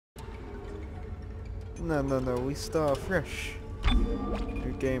No, we start fresh.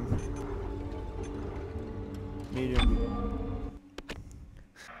 New game. Medium.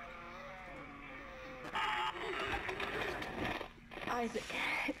 Isaac,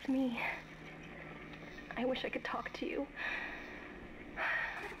 it's me. I wish I could talk to you.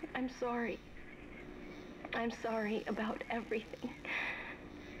 I'm sorry. I'm sorry about everything.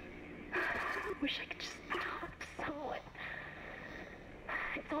 I wish I could just talk to someone.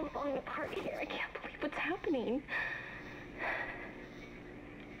 It's all falling apart here. I can't believe what's happening.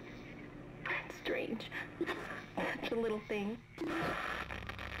 It's strange. Such a little thing.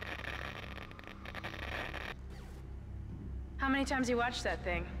 How many times you watched that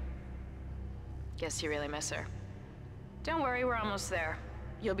thing? Guess you really miss her. Don't worry, we're almost there.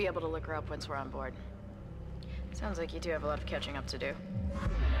 You'll be able to look her up once we're on board. Sounds like you do have a lot of catching up to do.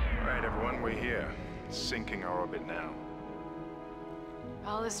 All right, everyone, we're here. Sinking our orbit now.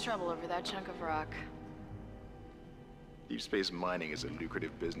 All this trouble over that chunk of rock. Deep space mining is a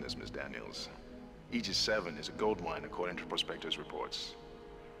lucrative business, Miss Daniels. Aegis 7 is a gold mine according to prospectors' reports.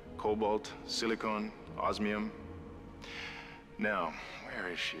 Cobalt, silicon, osmium. Now, where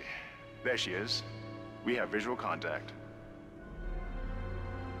is she? There she is. We have visual contact.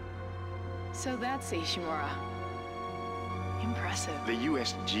 So that's Ishimura. Impressive. The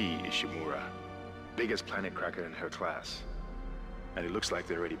USG Ishimura. Biggest planet cracker in her class. And it looks like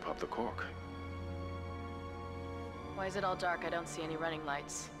they already popped the cork. Why is it all dark? I don't see any running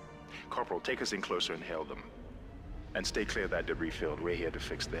lights. Corporal, take us in closer and hail them. And stay clear of that debris field. We're here to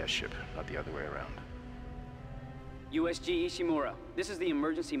fix their ship, not the other way around. USG Ishimura, this is the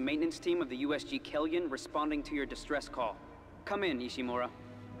emergency maintenance team of the USG Kellion responding to your distress call. Come in, Ishimura.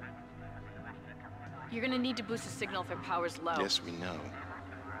 You're gonna need to boost the signal if their power's low. Yes, we know.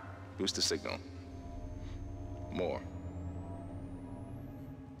 Boost the signal. More.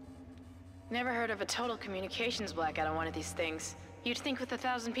 Never heard of a total communications blackout on one of these things. You'd think with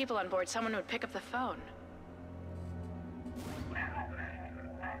 1,000 people on board, someone would pick up the phone.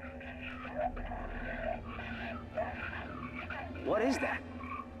 What is that?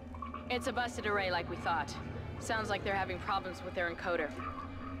 It's a busted array like we thought. Sounds like they're having problems with their encoder.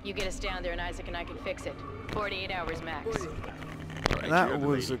 You get us down there and Isaac and I can fix it. 48 hours max. Right, That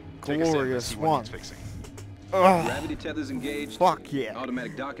was a glorious one. Ugh. Gravity tethers engaged. Fuck yeah.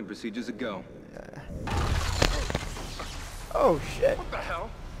 Automatic docking procedures a go. Oh shit. What the hell?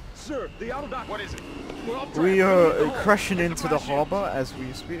 Sir, the auto dock. What is it? We are crashing into the harbor as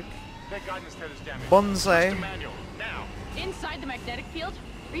we speak. Their guidance tether's damaged. Bonsai. Manual, now. Inside the magnetic field?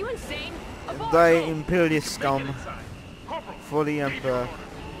 Are you insane? Abort! They imperial scum Corporal, for the Emperor.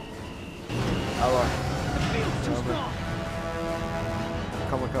 Allah.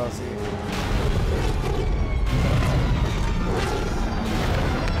 Kamikaze.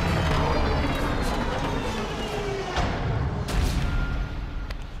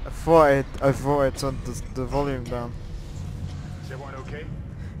 I thought I turned the volume down. is everyone okay?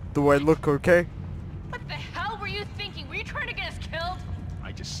 Do I look okay? What the hell were you thinking? Were you trying to get us killed?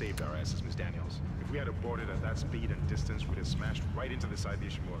 I just saved our asses, Miss Daniels. If we had aborted at that speed and distance, we'd have smashed right into the side of the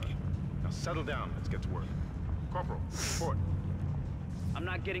Ishimura. Now settle down, let's get to work. Corporal, report. I'm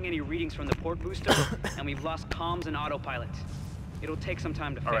not getting any readings from the port booster, and we've lost comms and autopilot. It'll take some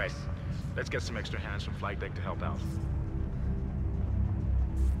time to fix. All right, let's get some extra hands from flight deck to help out.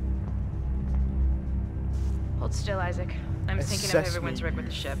 Hold still, Isaac. I'm thinking of everyone's rig with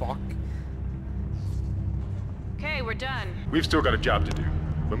the ship. Fuck. Okay, we're done. We've still got a job to do.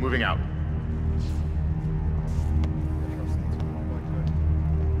 We're moving out.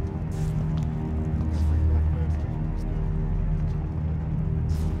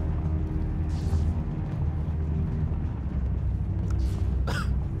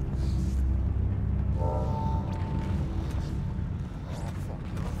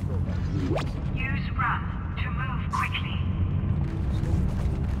 Use run to move quickly.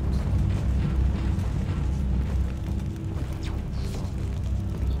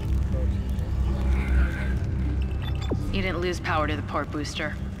 You didn't lose power to the port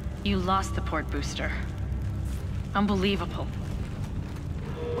booster. You lost the port booster. Unbelievable.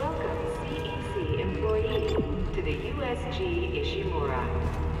 Welcome, CEC employee, to the USG Ishimura.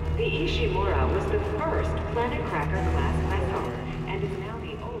 The Ishimura was the first Planet Cracker class vessel and is now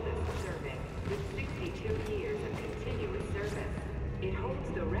the oldest serving, with 62 years of continuous service. It holds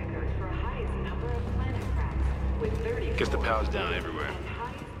the record for highest number of planet cracks, with 30. Guess the power's down everywhere.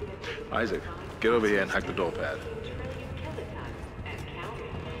 Isaac, get over here and hack the door pad.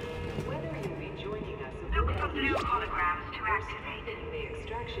 Look for blue holograms to activate. The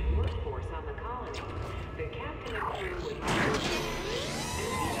extraction workforce on the colony. The captain and crew would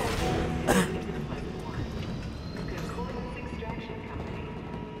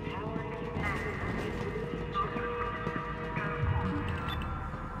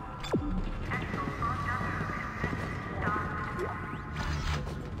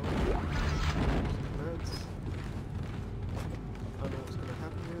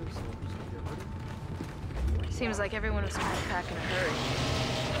Seems like everyone was trying to pack in a hurry.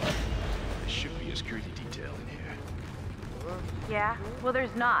 There should be a security detail in here. Yeah? Well,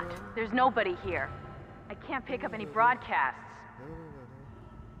 there's not. There's nobody here. I can't pick up any broadcasts.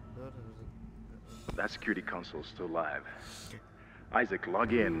 That security console's still live. Isaac,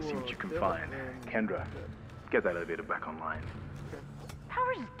 log in and see what you can find. Kendra, get that elevator back online.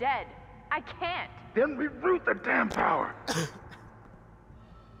 Power's dead. I can't. Then reroute the damn power!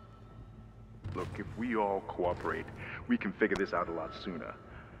 Look, if we all cooperate, we can figure this out a lot sooner.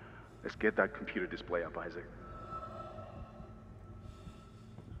 Let's get that computer display up, Isaac.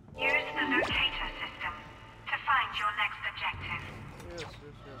 Use the locator system to find your next objective.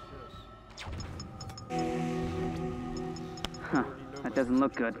 Huh. That doesn't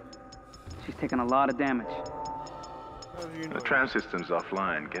look good. She's taken a lot of damage. The tram system's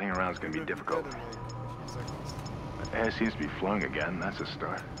offline. Getting around's gonna be difficult. The air seems to be flowing again. That's a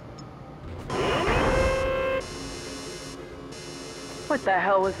start. What the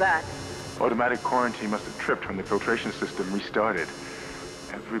hell was that? Automatic quarantine must have tripped when the filtration system restarted.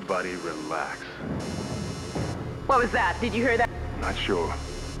 Everybody relax. What was that? Did you hear that? Not sure.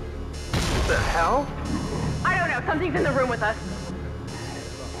 What the hell? I don't know. Something's in the room with us.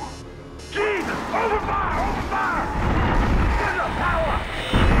 Jesus! Open fire! Open fire! Kendra, power!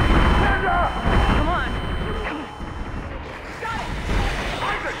 Kendra! Come on. Got it!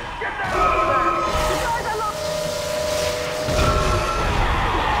 Isaac, get that out of there! The doors are locked.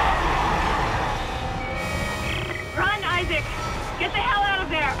 Run, Isaac! Get the hell out of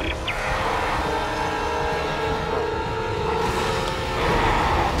there!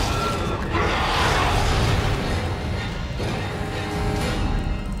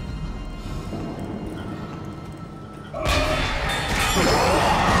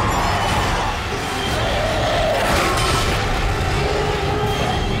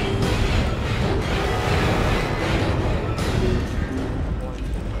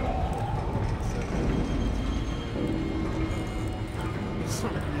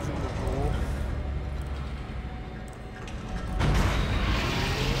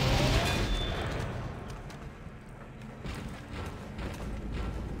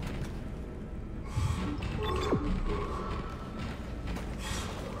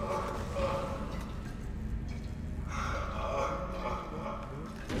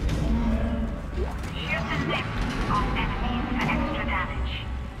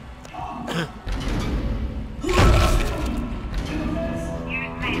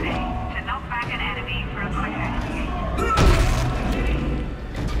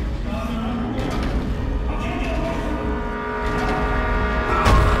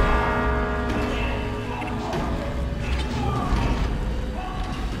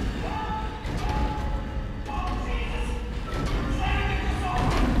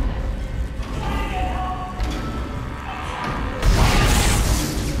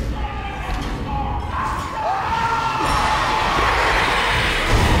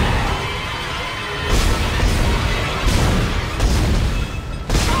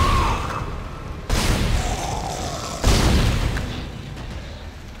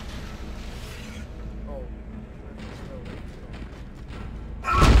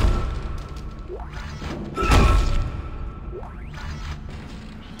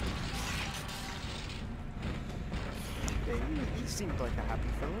 He seemed like a happy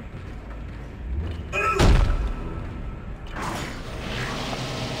fellow.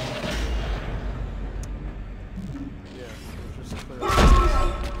 Yeah, we'll just clear out.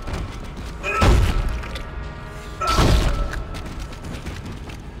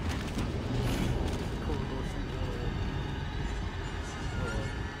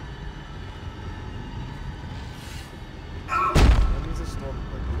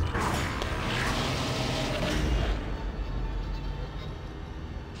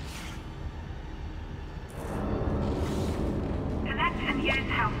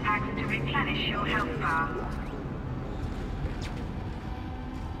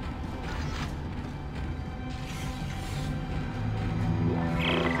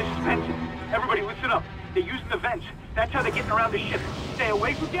 Everybody listen up. They're using the vents. That's how they're getting around the ship. Stay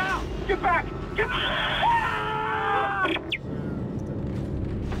away from down. Get back. Get back.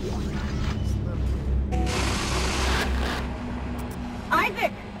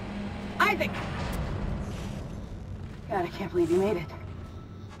 Isaac! Isaac! God, I can't believe you made it.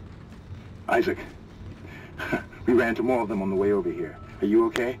 Isaac, we ran into more of them on the way over here. Are you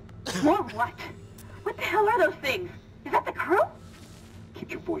okay? More what? What the hell are those things? Is that the crew?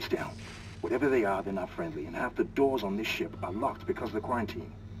 Keep your voice down. Whatever they are, they're not friendly, and half the doors on this ship are locked because of the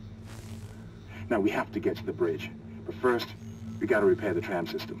quarantine. Now, we have to get to the bridge. But first, we gotta repair the tram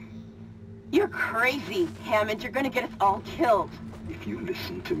system. You're crazy, Hammond. You're gonna get us all killed. If you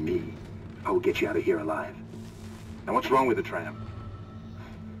listen to me, I will get you out of here alive. Now what's wrong with the tram?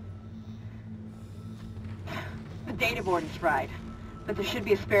 The data board is fried, but there should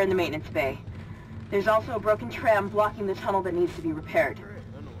be a spare in the maintenance bay. There's also a broken tram blocking the tunnel that needs to be repaired.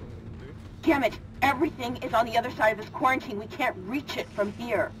 Damn it! Everything is on the other side of this quarantine. We can't reach it from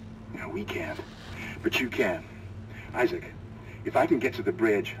here. No, we can't. But you can. Isaac, if I can get to the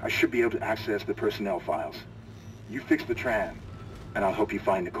bridge, I should be able to access the personnel files. You fix the tram, and I'll help you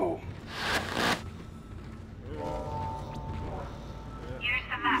find Nicole. Use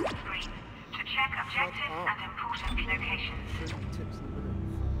the map screen to check objectives and important locations.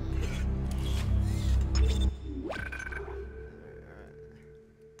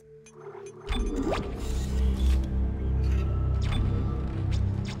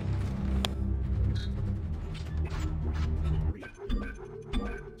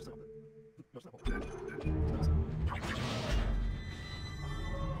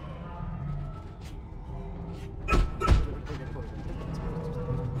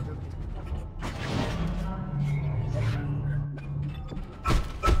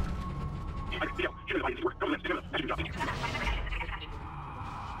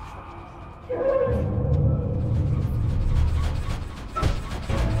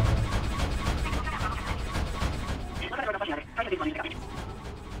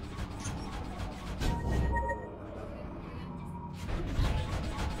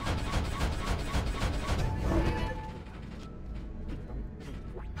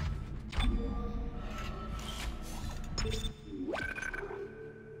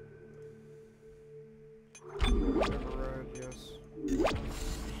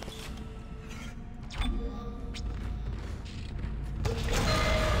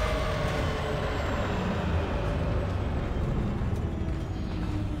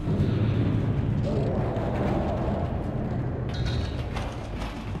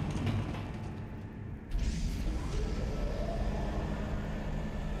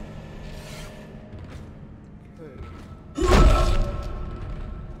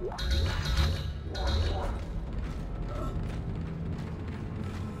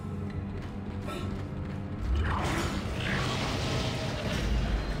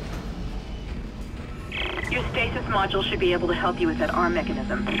 Your stasis module should be able to help you with that arm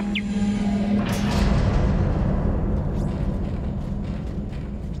mechanism.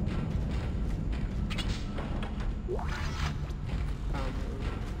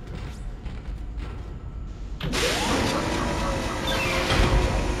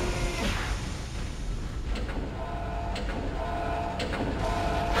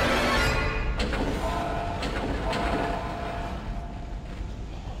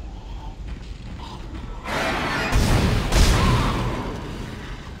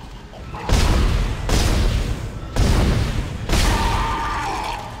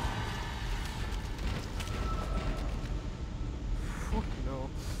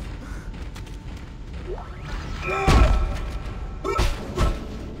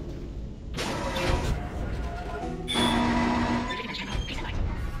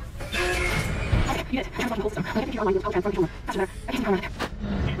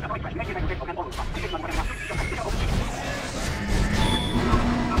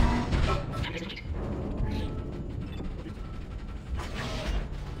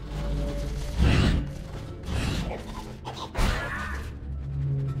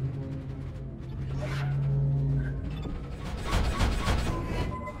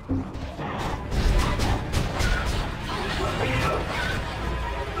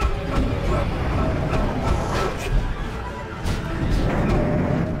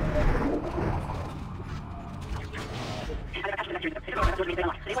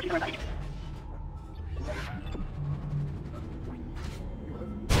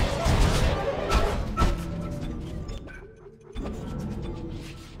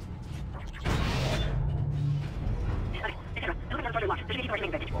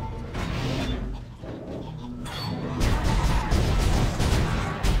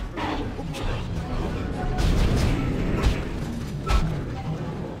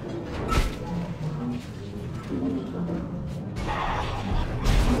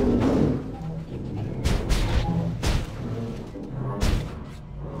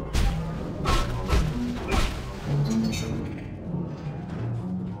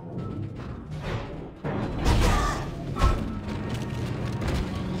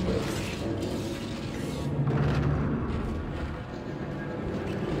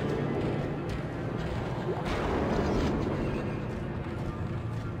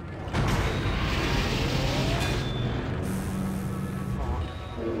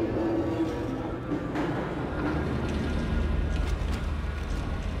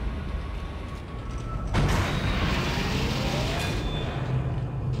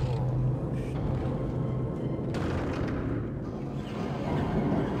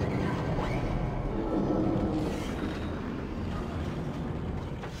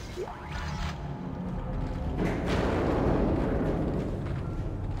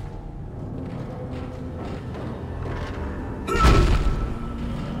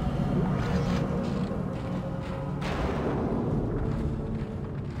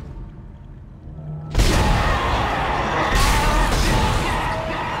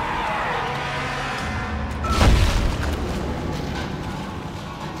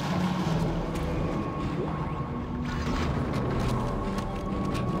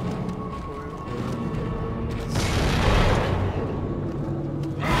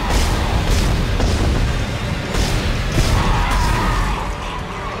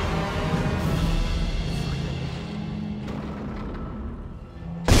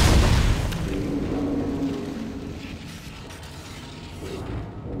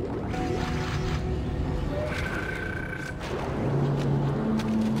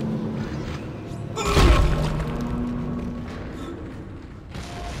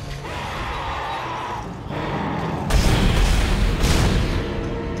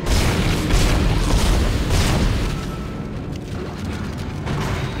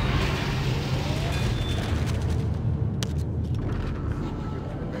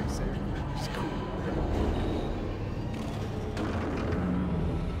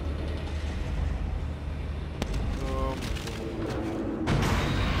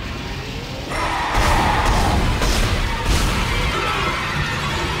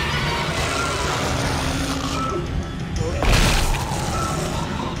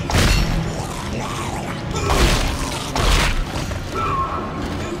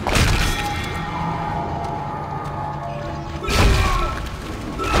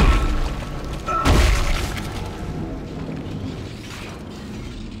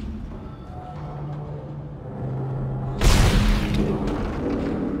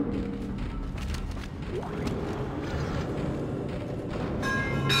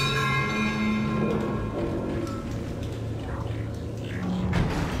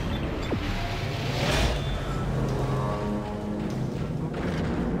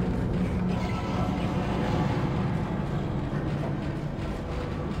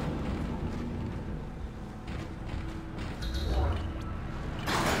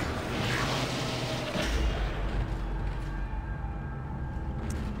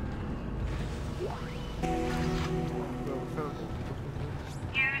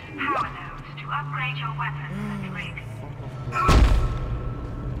 Upgrade your weapons and rig.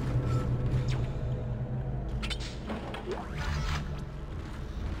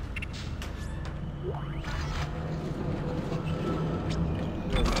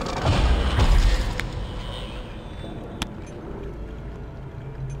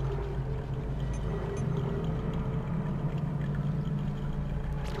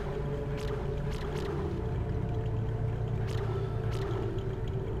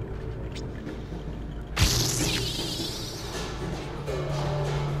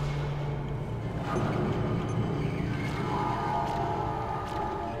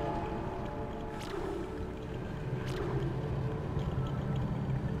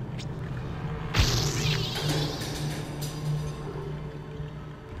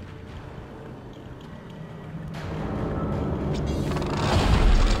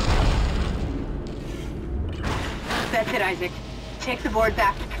 That's it, Isaac. Take the board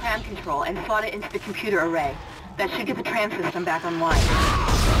back to tram control and slot it into the computer array. That should get the tram system back online.